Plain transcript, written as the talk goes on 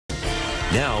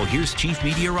Now, here's Chief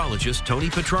Meteorologist Tony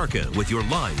Petrarca with your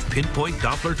live Pinpoint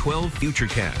Doppler 12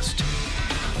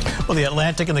 Futurecast. Well, the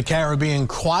Atlantic and the Caribbean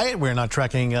quiet. We're not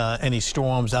tracking any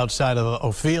storms outside of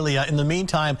Ophelia. In the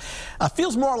meantime,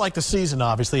 feels more like the season,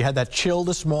 obviously. Had that chill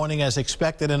this morning as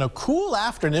expected and a cool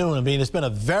afternoon. I mean, it's been a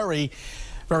very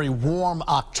warm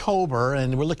October,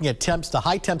 and we're looking at temps. The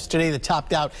high temps today that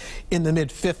topped out in the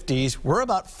mid-50s. We're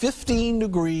about 15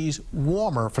 degrees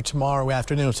warmer for tomorrow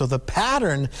afternoon. So the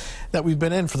pattern that we've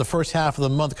been in for the first half of the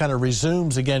month kind of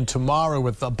resumes again tomorrow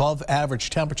with above average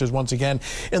temperatures once again.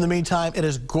 In the meantime, it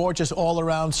is gorgeous all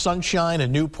around. Sunshine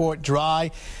in Newport,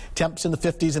 dry. Temps in the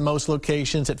 50s in most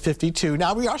locations at 52.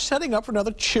 Now, we are setting up for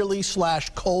another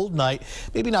chilly/cold night.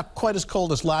 Maybe not quite as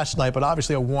cold as last night, but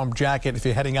obviously a warm jacket if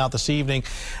you're heading out this evening.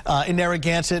 In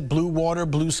Narragansett, blue water,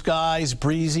 blue skies,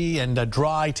 breezy, and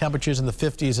dry temperatures in the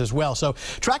 50s as well. So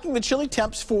tracking the chilly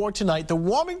temps for tonight. The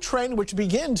warming trend, which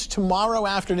begins tomorrow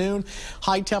afternoon,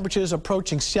 high temperatures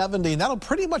approaching 70. And that'll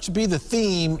pretty much be the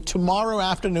theme tomorrow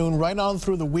afternoon right on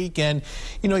through the weekend.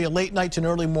 You know, your late nights and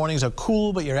early mornings are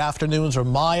cool, but your afternoons are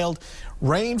mild.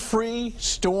 Rain-free,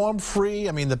 storm-free.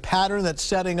 I mean, the pattern that's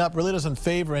setting up really doesn't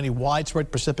favor any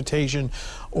widespread precipitation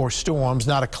or storms.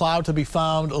 Not a cloud to be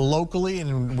found locally,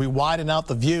 and we widen out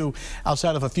the view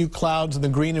outside of a few clouds in the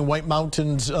Green and White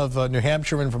Mountains of New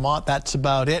Hampshire and Vermont. That's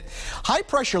about it. High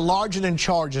pressure, large and in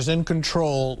charge, is in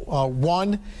control.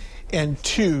 1 and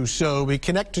 2. So we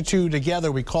connect the two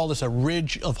together. We call this a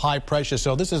ridge of high pressure.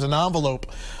 So this is an envelope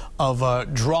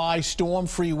of dry,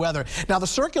 storm-free weather. Now, the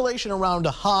circulation around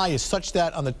a high is such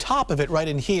that on the top of it, right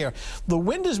in here, the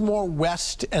wind is more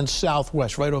west and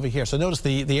southwest, right over here. So notice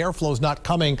the airflow is not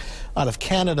coming out of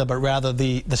Canada, but rather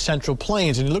the central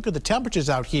plains. And you look at the temperatures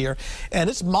out here, and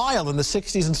it's mild in the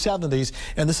 60s and 70s,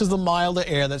 and this is the milder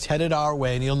air that's headed our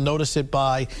way, and you'll notice it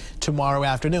by tomorrow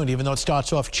afternoon, even though it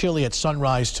starts off chilly at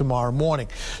sunrise tomorrow morning.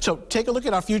 So take a look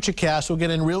at our Futurecast. We'll get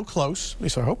in real close. At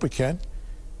least I hope we can.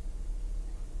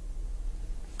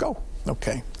 Go.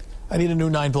 Okay. I need a new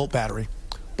 9-volt battery.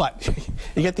 But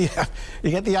you get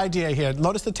the idea here.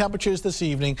 Notice the temperatures this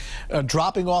evening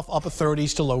dropping off upper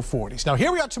 30s to low 40s. Now,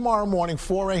 here we are tomorrow morning,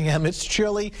 4 a.m. It's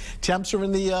chilly. Temps are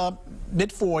in the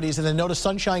mid-40s, and then notice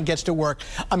sunshine gets to work.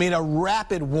 I mean, a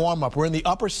rapid warm-up. We're in the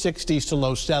upper 60s to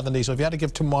low 70s. So if you had to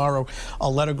give tomorrow a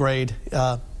letter grade,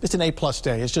 it's an A+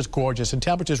 day. It's just gorgeous. And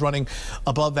temperatures running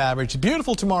above average.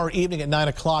 Beautiful tomorrow evening at 9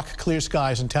 o'clock. Clear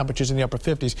skies and temperatures in the upper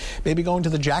 50s. Maybe going to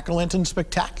the Jack-O-Lantern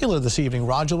Spectacular this evening.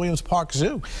 Roger Williams Park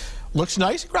Zoo. Looks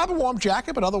nice. Grab a warm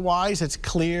jacket, but otherwise it's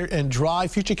clear and dry.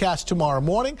 Futurecast tomorrow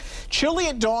morning. Chilly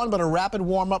at dawn, but a rapid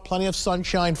warm-up. Plenty of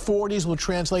sunshine. 40s will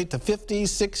translate to 50s,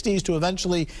 60s, to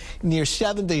eventually near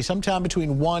 70s, sometime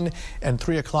between 1 and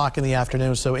 3 o'clock in the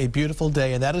afternoon. So a beautiful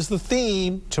day, and that is the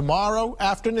theme tomorrow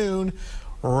afternoon,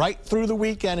 right through the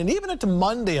weekend, and even into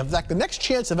Monday. In fact, the next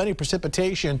chance of any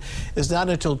precipitation is not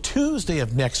until Tuesday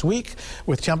of next week,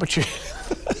 with temperatures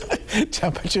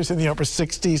in the upper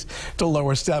 60s to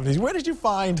lower 70s. Where did you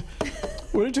find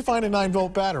a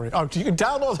 9-volt battery? Oh, you can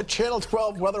download the Channel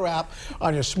 12 weather app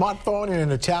on your smartphone and in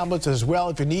the tablets as well.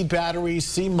 If you need batteries,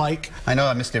 see Mike. I know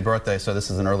I missed your birthday, so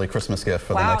this is an early Christmas gift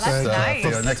for wow, the next, that's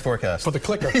nice. next forecast. For the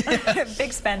clicker.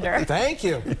 Big spender. Thank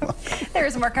you.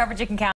 There's more coverage you can count.